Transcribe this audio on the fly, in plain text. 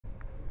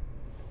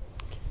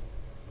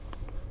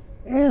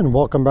And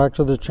welcome back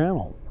to the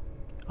channel.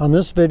 On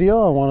this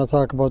video I want to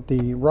talk about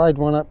the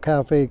Ride1Up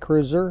Cafe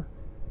Cruiser,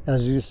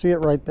 as you see it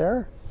right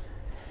there.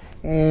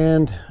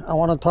 And I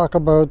want to talk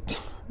about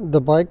the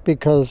bike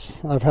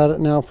because I've had it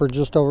now for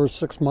just over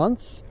 6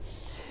 months,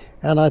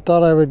 and I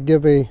thought I would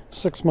give a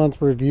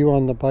 6-month review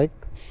on the bike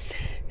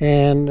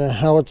and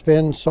how it's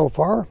been so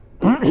far.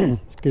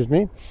 Excuse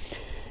me.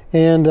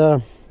 And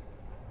so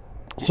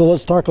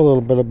let's talk a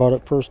little bit about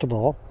it. First of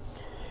all,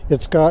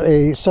 it's got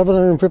a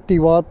 750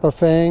 watt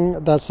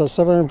Bafang. That's a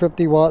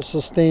 750 watt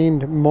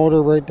sustained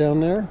motor right down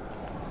there.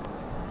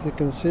 You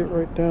can see it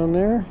right down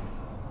there.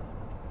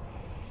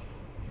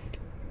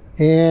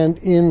 And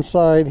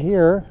inside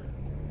here,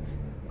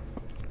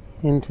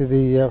 into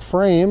the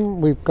frame,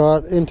 we've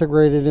got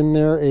integrated in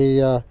there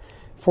a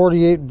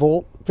 48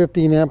 volt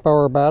 15 amp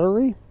hour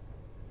battery.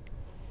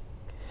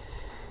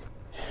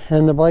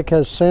 And the bike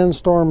has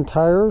Sandstorm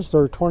tires.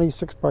 They're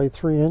 26 by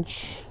 3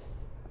 inch.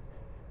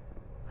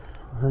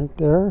 Right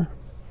there.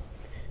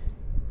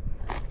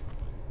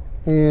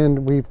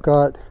 And we've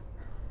got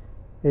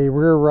a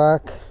rear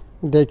rack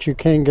that you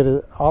can get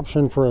an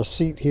option for a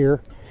seat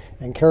here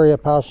and carry a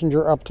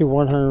passenger up to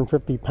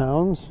 150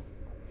 pounds.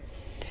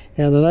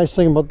 And the nice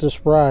thing about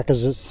this rack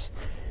is it's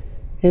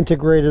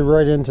integrated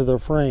right into the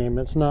frame.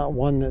 It's not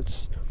one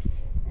that's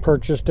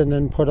purchased and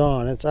then put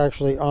on. It's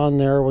actually on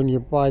there when you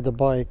buy the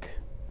bike.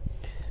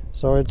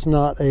 So it's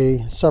not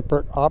a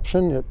separate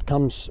option. It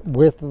comes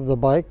with the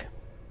bike.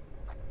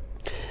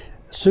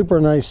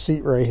 Super nice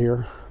seat right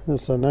here.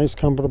 It's a nice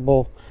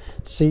comfortable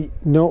seat.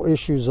 No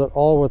issues at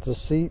all with the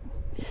seat.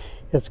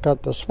 It's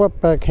got the swept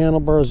back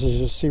handlebars,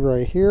 as you see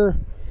right here.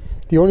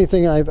 The only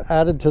thing I've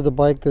added to the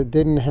bike that it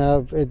didn't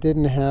have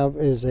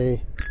is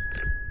a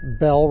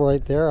bell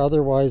right there.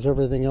 Otherwise,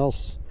 everything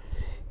else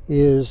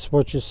is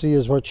what you see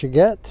is what you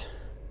get.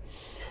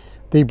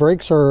 The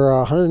brakes are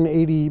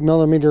 180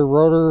 millimeter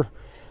rotor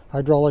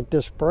hydraulic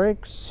disc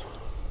brakes,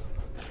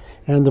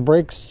 and the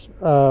brakes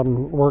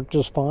work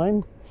just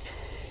fine.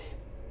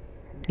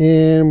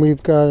 And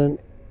we've got an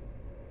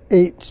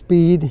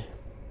 8-speed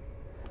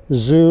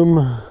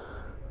zoom.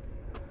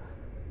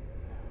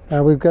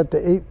 We've got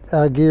the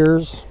 8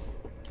 gears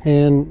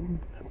and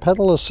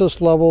pedal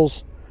assist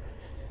levels.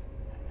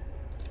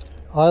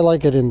 I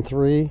like it in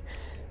 3.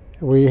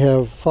 We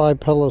have 5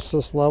 pedal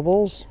assist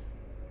levels.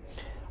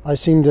 I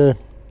seem to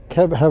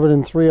have it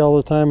in 3 all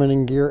the time, and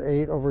in gear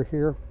 8 over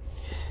here.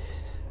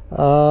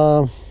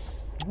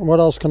 What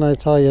else can I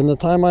tell you? In the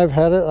time I've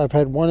had it, I've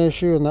had one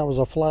issue, and that was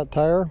a flat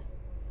tire.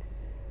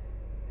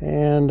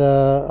 And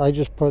I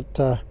just put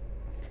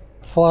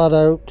flat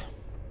out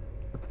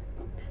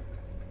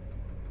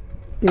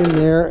in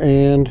there,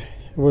 and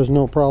it was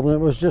no problem. It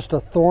was just a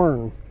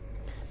thorn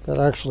that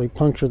actually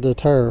punctured the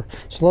tire.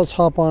 So let's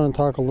hop on and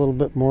talk a little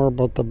bit more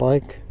about the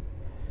bike.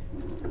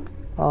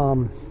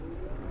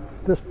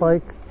 This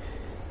bike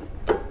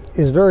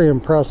is very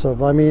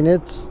impressive. I mean,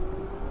 it's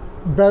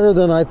better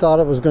than I thought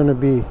it was going to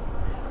be.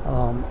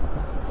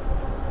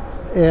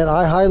 And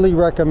I highly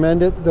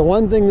recommend it. The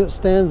one thing that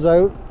stands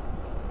out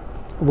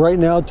right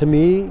now to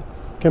me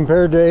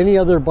compared to any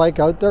other bike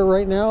out there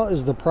right now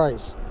is the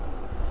price.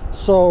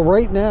 So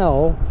right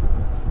now,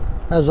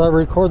 as I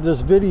record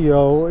this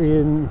video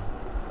in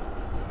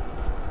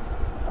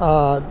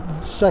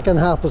second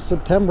half of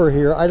September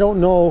here, I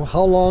don't know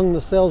how long the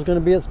sale is going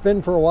to be. It's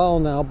been for a while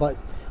now, but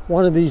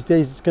one of these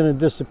days it's going to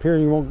disappear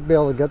and you won't be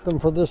able to get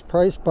them for this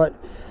price. But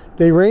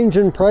they range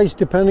in price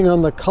depending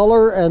on the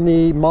color and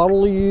the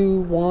model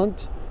you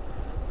want,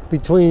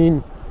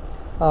 between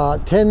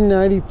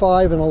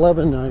 $10.95 and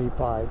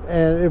 $11.95,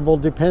 and it will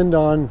depend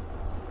on,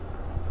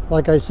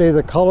 like I say,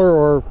 the color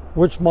or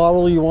which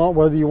model you want,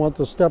 whether you want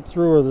the step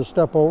through or the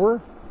step over.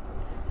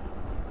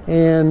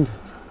 And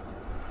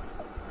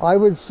I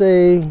would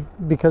say,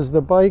 because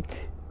the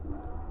bike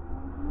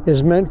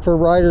is meant for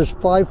riders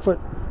 5 foot,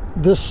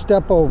 this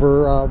step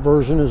over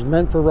version is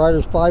meant for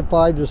riders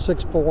 5'5" to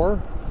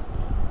 6'4".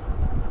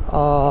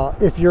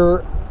 If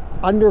you're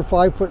under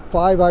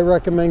 5'5", I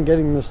recommend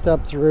getting the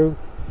step through,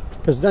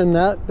 because then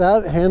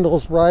that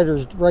handles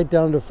riders right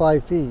down to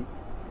 5 feet.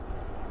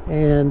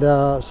 And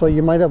so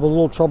you might have a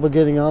little trouble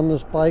getting on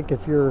this bike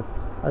if you're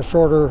a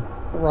shorter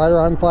rider.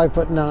 I'm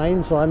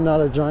 5'9", so I'm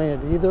not a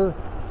giant either,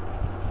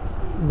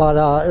 but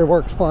it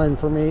works fine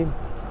for me.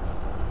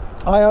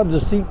 I have the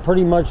seat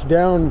pretty much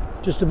down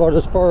just about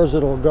as far as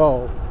it'll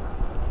go,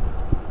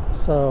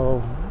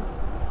 so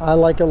I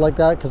like it like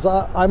that, because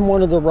I'm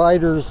one of the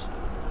riders,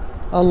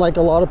 unlike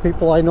a lot of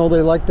people I know,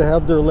 they like to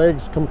have their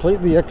legs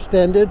completely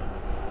extended.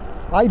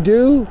 I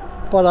do,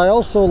 but I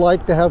also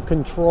like to have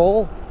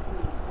control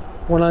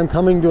when I'm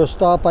coming to a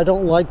stop. I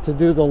don't like to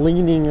do the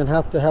leaning and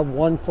have to have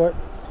one foot.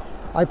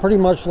 I pretty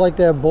much like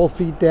to have both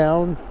feet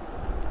down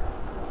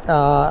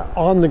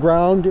on the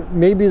ground.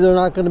 Maybe they're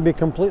not going to be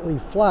completely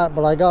flat,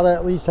 but I got to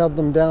at least have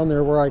them down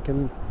there where I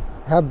can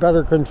have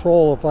better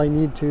control if I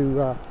need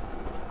to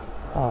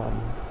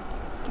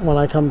when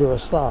I come to a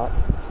stop.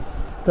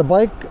 The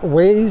bike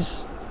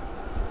weighs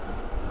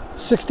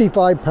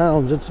 65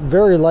 pounds. It's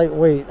very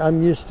lightweight.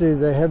 I'm used to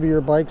the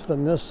heavier bikes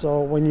than this,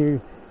 so when you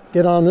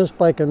get on this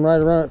bike and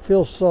ride around. It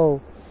feels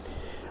so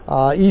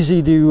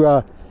easy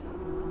to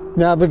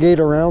navigate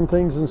around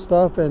things and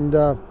stuff, and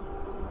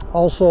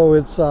also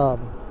it's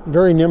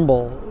very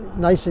nimble,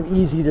 nice and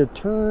easy to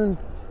turn.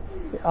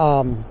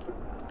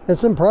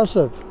 It's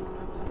impressive.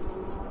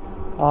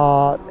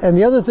 And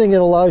the other thing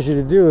it allows you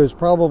to do is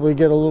probably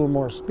get a little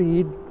more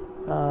speed,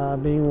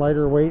 being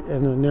lighter weight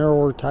and the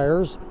narrower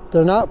tires.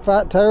 They're not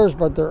fat tires,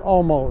 but they're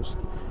almost.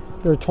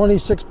 They're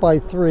 26 by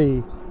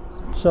 3,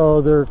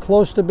 so they're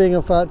close to being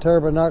a fat tire,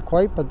 but not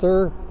quite. But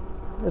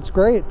it's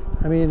great.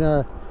 I mean,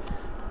 yeah,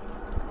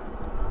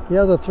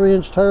 the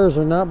 3-inch tires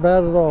are not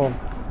bad at all.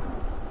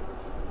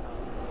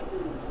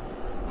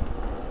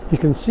 You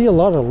can see a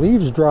lot of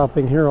leaves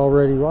dropping here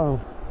already. Wow.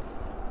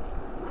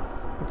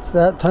 It's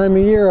that time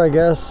of year, I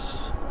guess.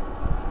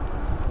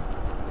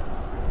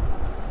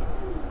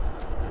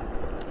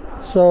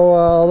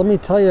 So let me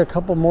tell you a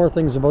couple more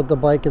things about the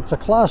bike. It's a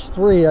Class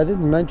 3. I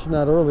didn't mention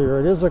that earlier.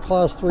 It is a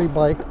Class 3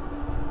 bike.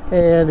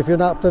 And if you're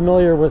not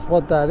familiar with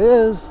what that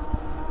is,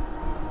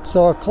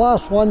 so a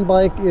Class 1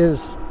 bike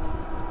is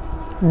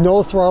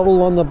no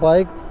throttle on the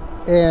bike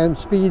and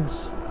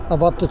speeds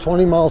of up to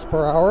 20 miles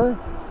per hour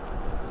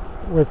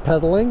with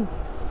pedaling.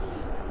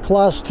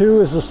 Class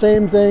 2 is the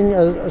same thing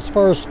as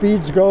far as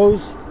speeds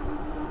goes,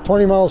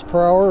 20 miles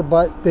per hour,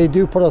 but they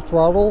do put a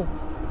throttle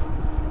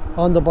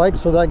on the bike,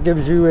 so that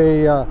gives you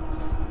a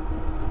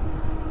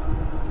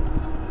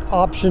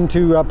option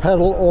to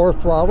pedal or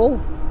throttle.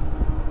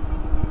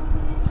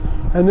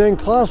 And then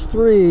Class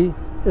 3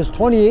 is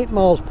 28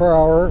 miles per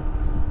hour,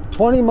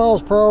 20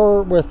 miles per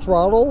hour with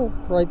throttle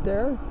right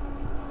there,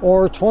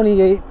 or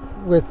 28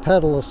 with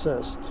pedal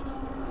assist.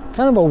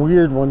 Kind of a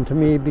weird one to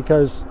me,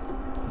 because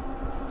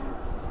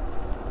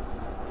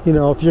you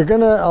know, if you're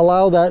going to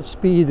allow that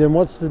speed, then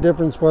what's the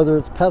difference whether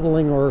it's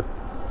pedaling or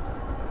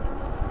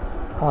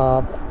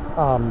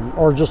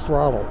just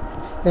throttle?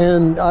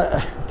 And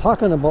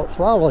talking about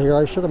throttle here,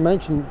 I should have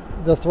mentioned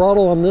the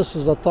throttle on this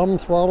is a thumb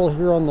throttle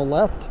here on the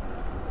left.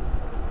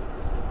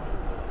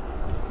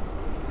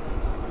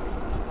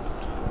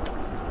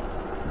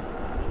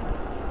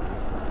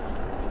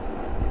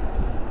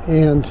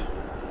 And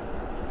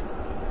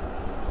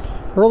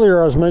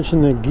earlier I was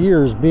mentioning the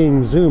gears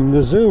being zoom.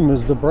 The zoom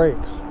is the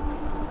brakes.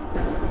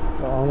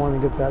 So I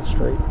want to get that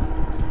straight.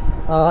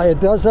 It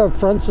does have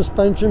front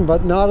suspension,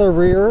 but not a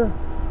rear.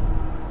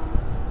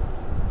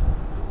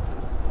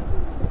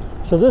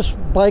 So this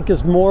bike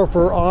is more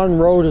for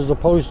on-road as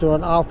opposed to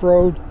an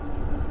off-road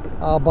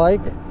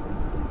bike.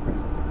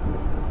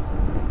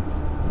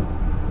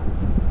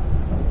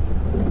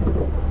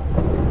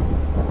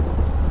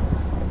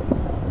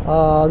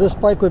 This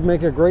bike would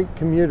make a great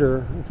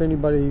commuter if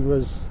anybody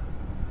was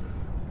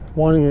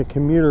wanting a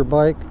commuter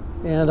bike.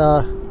 And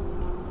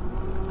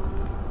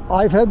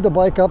I've had the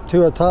bike up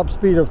to a top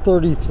speed of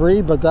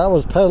 33, but that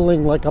was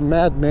pedaling like a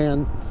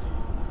madman.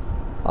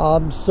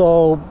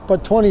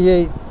 But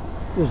 28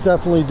 is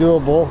definitely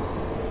doable.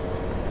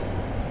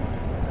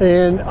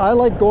 And I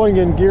like going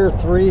in gear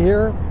 3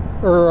 here,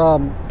 or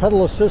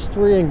pedal assist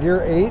 3 and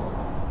gear 8,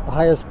 the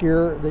highest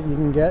gear that you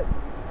can get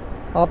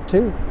up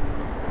to.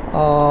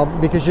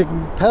 Because you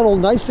can pedal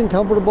nice and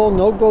comfortable,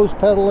 no ghost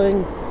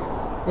pedaling,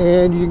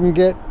 and you can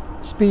get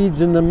speeds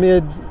in the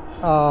mid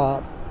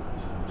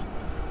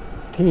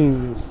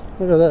teens.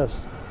 Look at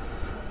this.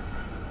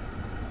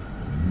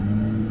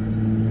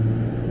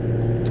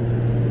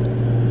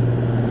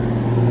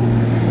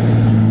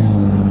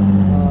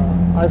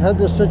 I've had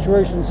this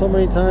situation so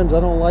many times, I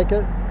don't like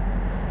it.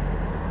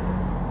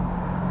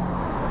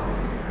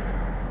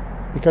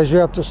 Because you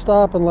have to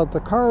stop and let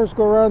the cars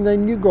go around,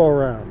 then you go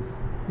around.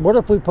 What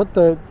if we put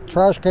the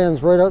trash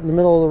cans right out in the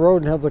middle of the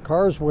road and have the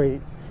cars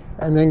wait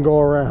and then go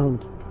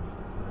around?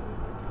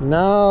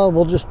 No,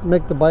 we'll just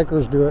make the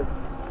bikers do it.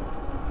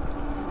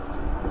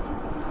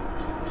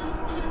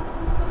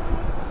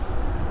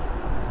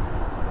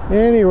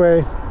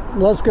 Anyway,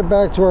 let's get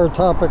back to our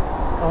topic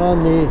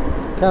on the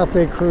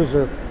Cafe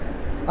Cruiser.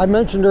 I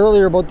mentioned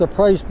earlier about the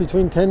price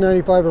between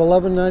 $10.95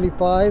 and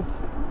 $11.95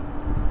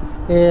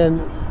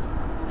 and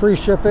free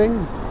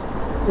shipping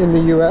in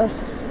the US.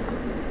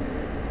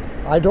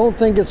 I don't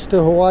think it's to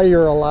Hawaii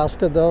or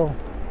Alaska though.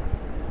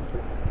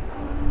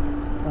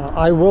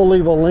 I will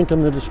leave a link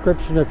in the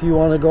description if you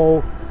want to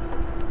go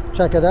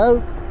check it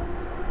out.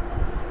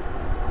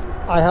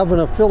 I have an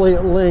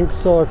affiliate link,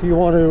 so if you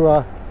want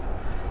to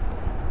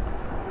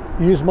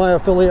use my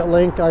affiliate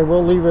link, I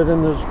will leave it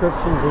in the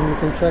descriptions and you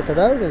can check it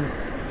out. And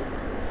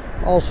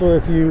also,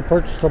 if you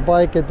purchase a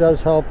bike, it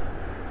does help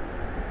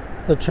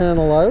the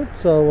channel out,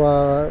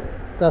 so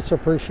that's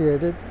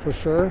appreciated for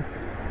sure.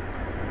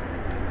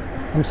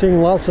 I'm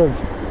seeing lots of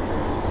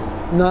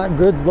not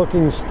good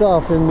looking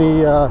stuff in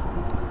the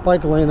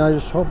bike lane. I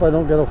just hope I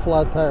don't get a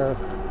flat tire.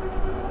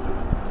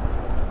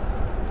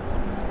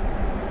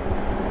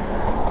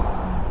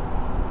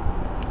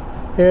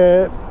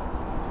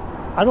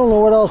 I don't know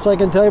what else I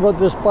can tell you about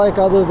this bike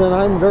other than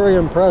I'm very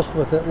impressed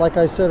with it. Like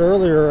I said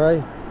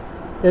earlier,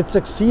 it's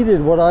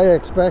exceeded what I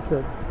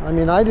expected. I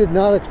mean, I did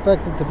not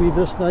expect it to be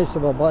this nice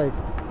of a bike.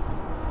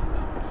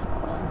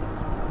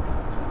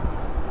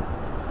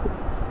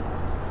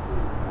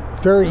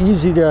 very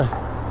easy to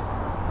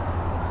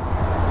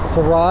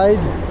ride,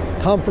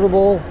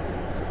 comfortable,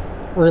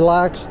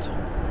 relaxed.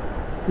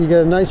 You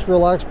get a nice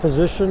relaxed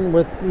position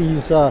with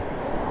these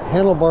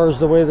handlebars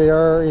the way they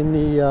are in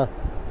the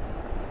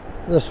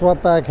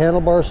swept back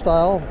handlebar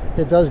style.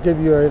 It does give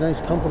you a nice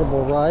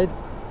comfortable ride.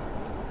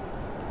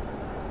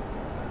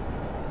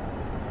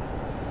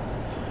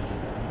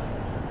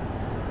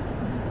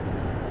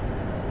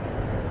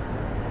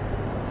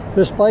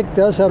 This bike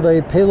does have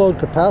a payload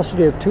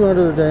capacity of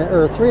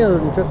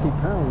 350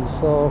 pounds,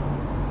 so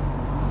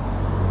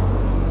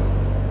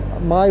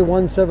my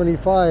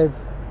 175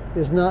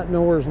 is not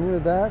nowhere near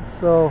that.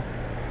 So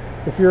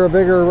if you're a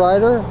bigger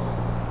rider,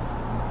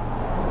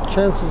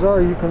 chances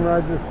are you can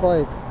ride this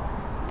bike.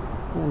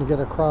 I'm going to get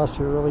across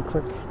here really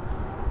quick.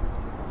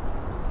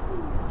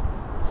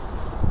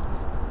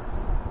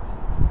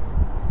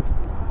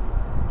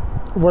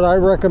 Would I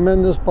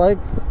recommend this bike?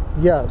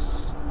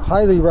 Yes.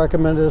 Highly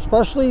recommended.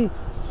 Especially,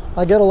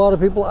 I get a lot of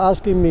people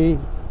asking me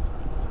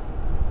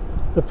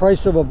the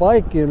price of a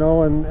bike, you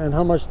know, and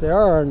how much they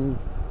are, and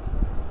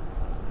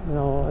you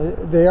know,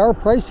 they are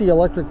pricey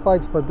electric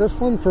bikes, but this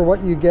one, for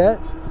what you get,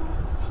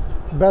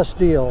 best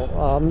deal.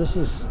 This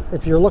is,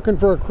 if you're looking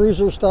for a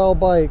cruiser style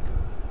bike,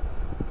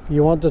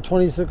 you want the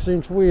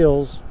 26-inch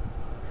wheels,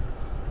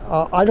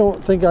 I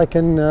don't think I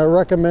can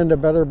recommend a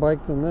better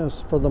bike than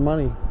this for the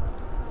money.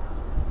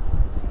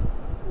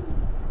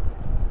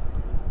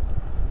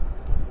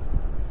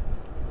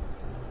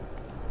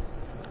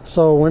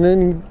 So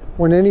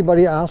when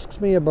anybody asks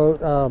me about,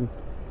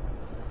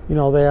 you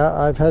know,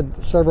 I've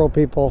had several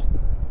people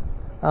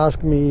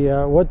ask me,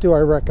 what do I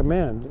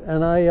recommend?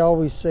 And I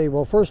always say,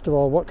 well, first of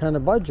all, what kind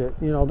of budget?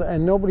 You know,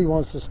 and nobody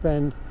wants to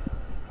spend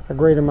a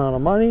great amount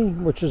of money,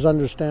 which is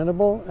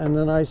understandable. And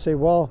then I say,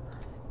 well,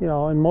 you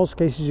know, in most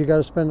cases, you got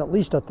to spend at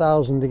least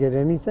 $1,000 to get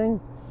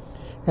anything.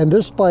 And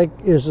this bike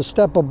is a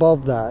step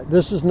above that.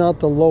 This is not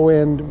the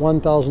low-end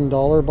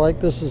 $1,000 bike.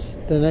 This is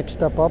the next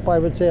step up, I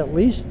would say, at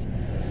least.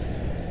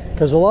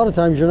 Because a lot of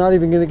times you're not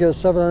even going to get a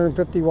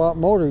 750 watt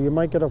motor. You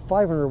might get a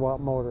 500 watt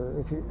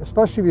motor,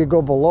 especially if you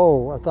go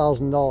below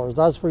 $1,000.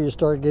 That's where you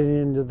start getting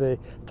into the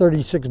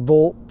 36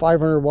 volt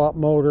 500 watt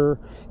motor.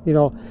 You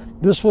know,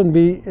 this one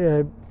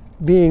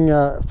being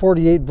a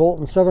 48 volt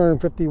and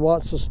 750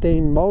 watt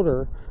sustained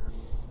motor,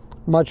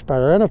 much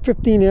better, and a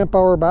 15 amp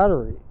hour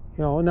battery.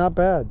 You know, not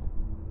bad.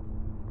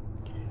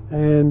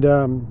 And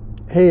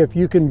hey, if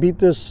you can beat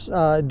this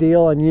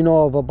deal, and you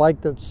know of a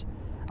bike that's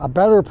a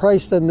better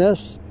price than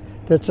this,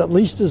 that's at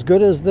least as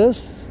good as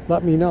this,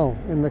 let me know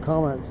in the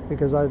comments,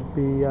 because I'd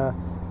be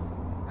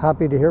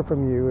happy to hear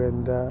from you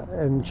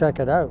and check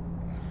it out.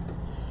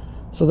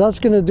 So that's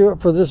going to do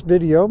it for this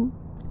video,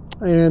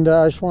 and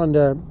I just wanted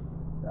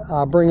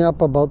to bring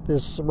up about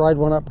this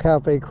Ride1Up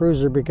Cafe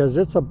Cruiser, because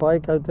it's a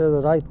bike out there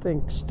that I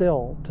think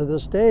still to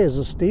this day is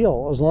a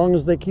steal, as long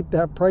as they keep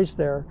that price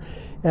there.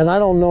 And I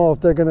don't know if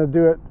they're going to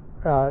do it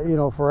you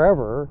know,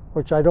 forever,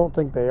 which I don't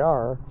think they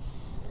are.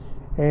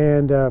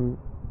 And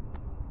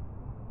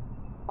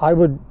I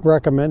would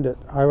recommend it.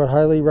 I would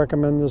highly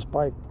recommend this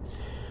bike.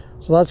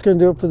 So that's going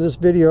to do it for this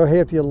video. Hey,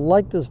 if you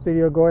like this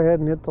video, go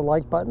ahead and hit the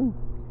like button.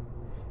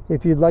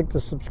 If you'd like to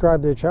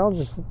subscribe to the channel,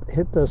 just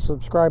hit the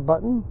subscribe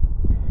button.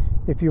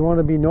 If you want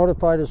to be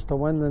notified as to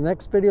when the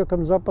next video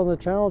comes up on the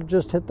channel,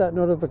 just hit that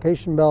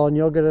notification bell and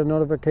you'll get a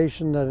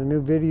notification that a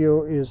new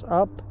video is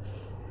up.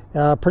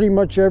 Pretty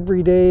much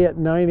every day at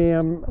 9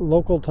 a.m.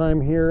 local time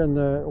here in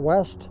the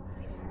West.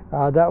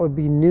 That would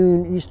be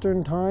noon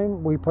Eastern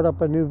time. We put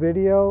up a new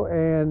video,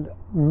 and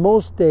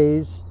most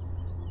days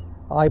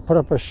I put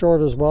up a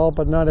short as well,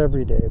 but not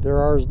every day. There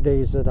are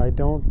days that I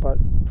don't, but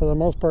for the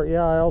most part,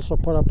 yeah, I also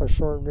put up a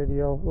short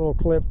video, little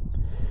clip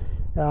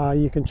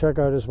you can check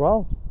out as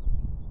well.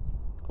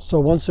 So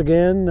once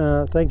again,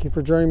 thank you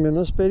for joining me in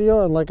this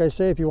video. And like I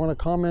say, if you want to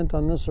comment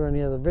on this or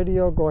any other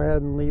video, go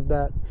ahead and leave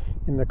that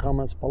in the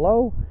comments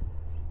below.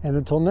 And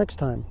until next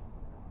time,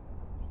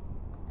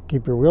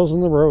 keep your wheels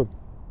on the road.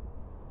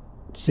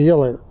 See you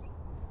later.